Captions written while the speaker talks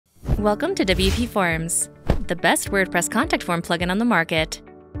Welcome to WPForms, the best WordPress contact form plugin on the market.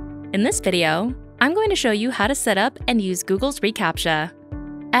 In this video, I'm going to show you how to set up and use Google's ReCAPTCHA.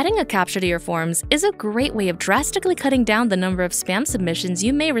 Adding a CAPTCHA to your forms is a great way of drastically cutting down the number of spam submissions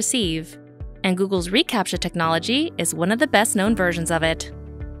you may receive, and Google's ReCAPTCHA technology is one of the best-known versions of it.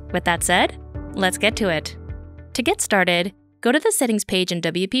 With that said, let's get to it. To get started, go to the Settings page in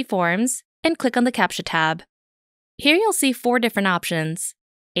WPForms and click on the CAPTCHA tab. Here you'll see 4 different options: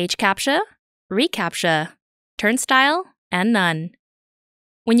 HCAPTCHA, ReCAPTCHA, Turnstile, and None.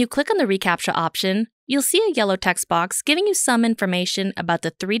 When you click on the ReCAPTCHA option, you'll see a yellow text box giving you some information about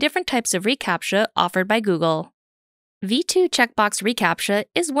the 3 different types of ReCAPTCHA offered by Google. V2 checkbox ReCAPTCHA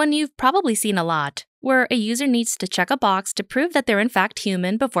is one you've probably seen a lot, where a user needs to check a box to prove that they're in fact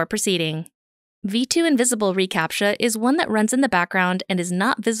human before proceeding. V2 invisible ReCAPTCHA is one that runs in the background and is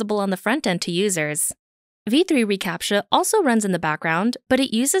not visible on the front end to users. V3 ReCAPTCHA also runs in the background, but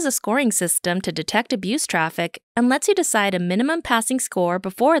it uses a scoring system to detect abuse traffic and lets you decide a minimum passing score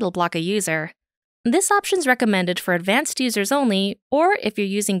before it'll block a user. This option's recommended for advanced users only, or if you're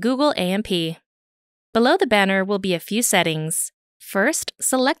using Google AMP. Below the banner will be a few settings. First,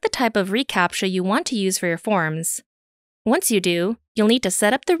 select the type of ReCAPTCHA you want to use for your forms. Once you do, you'll need to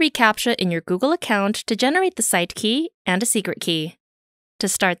set up the ReCAPTCHA in your Google account to generate the site key and a secret key. To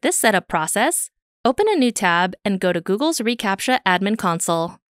start this setup process, open a new tab and go to Google's ReCAPTCHA Admin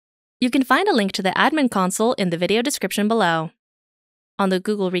Console. You can find a link to the Admin Console in the video description below. On the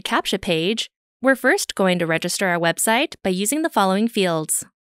Google ReCAPTCHA page, we're first going to register our website by using the following fields.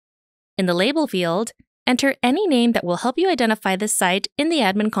 In the Label field, enter any name that will help you identify this site in the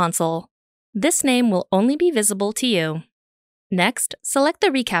Admin Console. This name will only be visible to you. Next, select the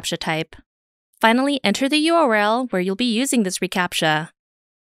ReCAPTCHA type. Finally, enter the URL where you'll be using this ReCAPTCHA.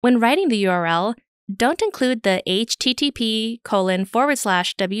 When writing the URL, don't include the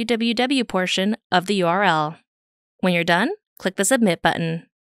http://www portion of the URL. When you're done, click the Submit button.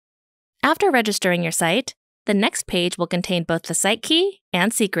 After registering your site, the next page will contain both the site key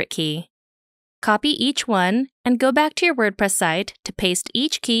and secret key. Copy each one and go back to your WordPress site to paste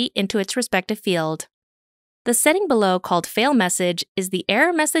each key into its respective field. The setting below called Fail Message is the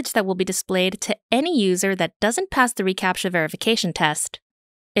error message that will be displayed to any user that doesn't pass the ReCAPTCHA verification test.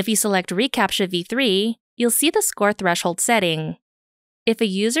 If you select ReCAPTCHA v3, you'll see the score threshold setting. If a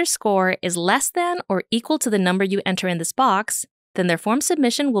user's score is less than or equal to the number you enter in this box, then their form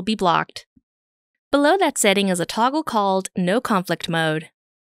submission will be blocked. Below that setting is a toggle called No Conflict Mode.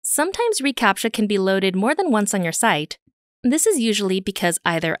 Sometimes ReCAPTCHA can be loaded more than once on your site. This is usually because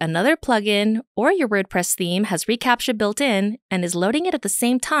either another plugin or your WordPress theme has ReCAPTCHA built in and is loading it at the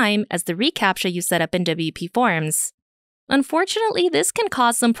same time as the ReCAPTCHA you set up in WPForms. Unfortunately, this can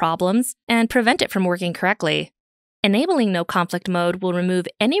cause some problems and prevent it from working correctly. Enabling No Conflict Mode will remove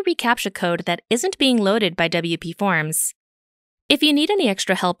any ReCAPTCHA code that isn't being loaded by WPForms. If you need any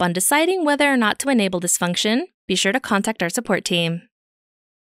extra help on deciding whether or not to enable this function, be sure to contact our support team.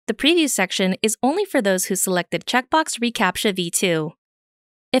 The Preview section is only for those who selected checkbox ReCAPTCHA v2.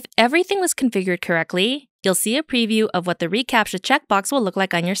 If everything was configured correctly, you'll see a preview of what the ReCAPTCHA checkbox will look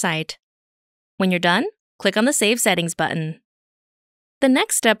like on your site. When you're done, click on the Save Settings button. The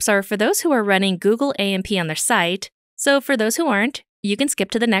next steps are for those who are running Google AMP on their site, so for those who aren't, you can skip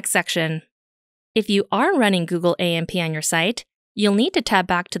to the next section. If you are running Google AMP on your site, you'll need to tab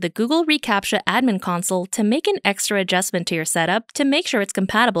back to the Google ReCAPTCHA Admin Console to make an extra adjustment to your setup to make sure it's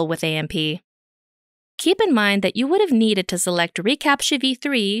compatible with AMP. Keep in mind that you would have needed to select ReCAPTCHA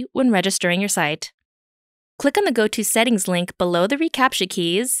v3 when registering your site. Click on the Go To Settings link below the ReCAPTCHA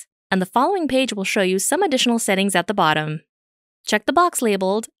keys, and the following page will show you some additional settings at the bottom. Check the box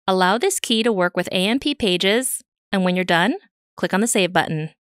labeled Allow this key to work with AMP pages, and when you're done, click on the Save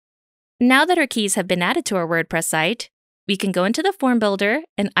button. Now that our keys have been added to our WordPress site, we can go into the form builder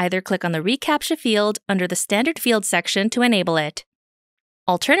and either click on the ReCAPTCHA field under the Standard Field section to enable it.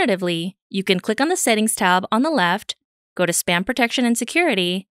 Alternatively, you can click on the Settings tab on the left, go to Spam Protection and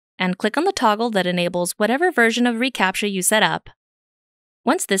Security, and click on the toggle that enables whatever version of ReCAPTCHA you set up.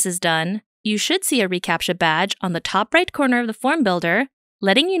 Once this is done, you should see a ReCAPTCHA badge on the top right corner of the form builder,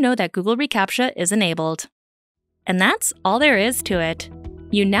 letting you know that Google ReCAPTCHA is enabled. And that's all there is to it.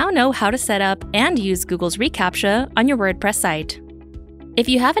 You now know how to set up and use Google's ReCAPTCHA on your WordPress site. If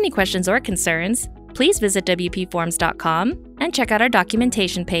you have any questions or concerns, please visit WPForms.com and check out our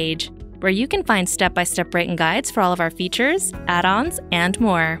documentation page, where you can find step-by-step written guides for all of our features, add-ons, and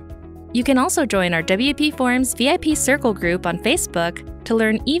more. You can also join our WPForms VIP Circle group on Facebook to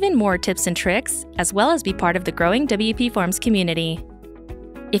learn even more tips and tricks, as well as be part of the growing WPForms community.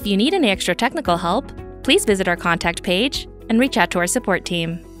 If you need any extra technical help, please visit our contact page and reach out to our support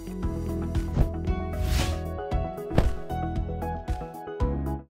team.